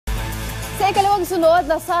Sa ikalawang sunod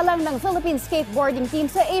na salang ng Philippine skateboarding team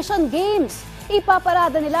sa Asian Games,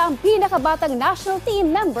 ipaparada nila ang pinakabatang national team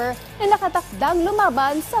member na nakatakdang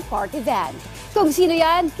lumaban sa part event. Kung sino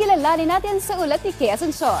yan, kilalanin natin sa ulat ni Kea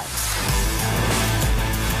Asuncion.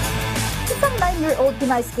 Isang 9-year-old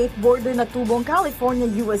Pinay skateboarder na tubong California,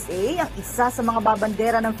 USA, ang isa sa mga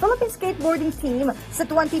babandera ng Philippine skateboarding team sa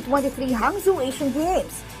 2023 Hangzhou Asian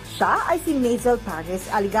Games. Siya ay si Maisel Paris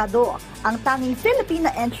Aligado, ang tanging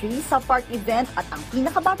Filipina entry sa park event at ang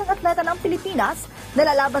pinakabatang atleta ng Pilipinas na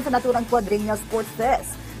lalaban sa naturang Quadrennial Sports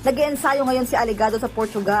Fest. Nag-eensayo ngayon si Aligado sa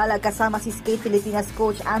Portugal kasama si Skate Pilipinas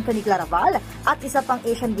coach Anthony Claraval at isa pang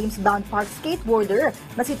Asian Games bound park skateboarder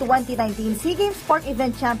na si 2019 SEA Games Park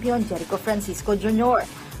Event Champion Jericho Francisco Jr.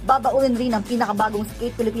 Babaulin rin ng pinakabagong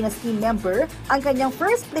Skate Pilipinas team member ang kanyang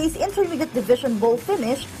first place Intermediate Division Bowl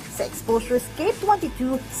finish sa Exposure Skate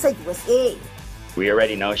 22 sa USA. We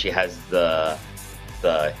already know she has the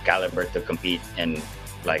caliber to compete in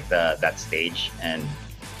like that stage, and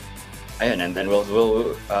then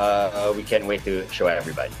we can't wait to show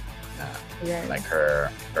everybody like her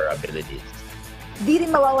abilities. Di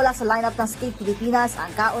rin mawawala sa lineup ng Skate Pilipinas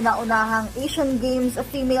ang kauna-unahang Asian Games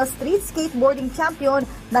female street skateboarding champion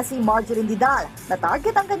na si Marjorie Didal, na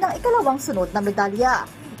target ang kanyang ikalawang sunod na medalya.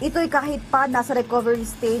 Ito'y kahit pa nasa recovery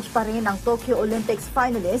stage pa rin ang Tokyo Olympics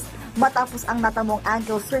finalist matapos ang natamong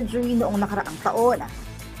ankle surgery noong nakaraang taon.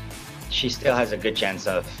 She still has a good chance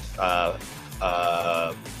of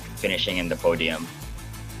finishing in the podium,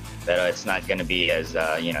 pero it's not gonna be as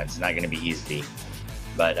it's not gonna be easy.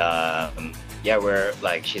 But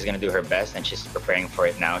she's gonna do her best, and she's preparing for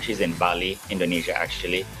it now. She's in Bali, Indonesia,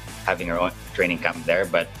 actually, having her own training camp there.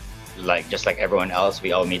 But just like everyone else, we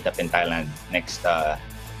all meet up in Thailand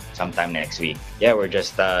sometime next week. Yeah, we're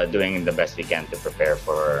just doing the best we can to prepare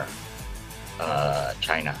for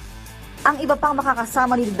China. Ang iba pang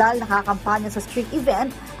makakasama ni Didal na kakampanya sa street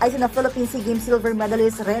event ay sina Philippine SEA Games silver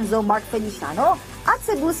medalist Renzo Mark Feliciano at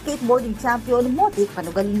Cebu skateboarding champion Motik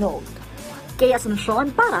Panugalino. Kea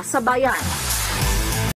Asuncion para sa Bayan.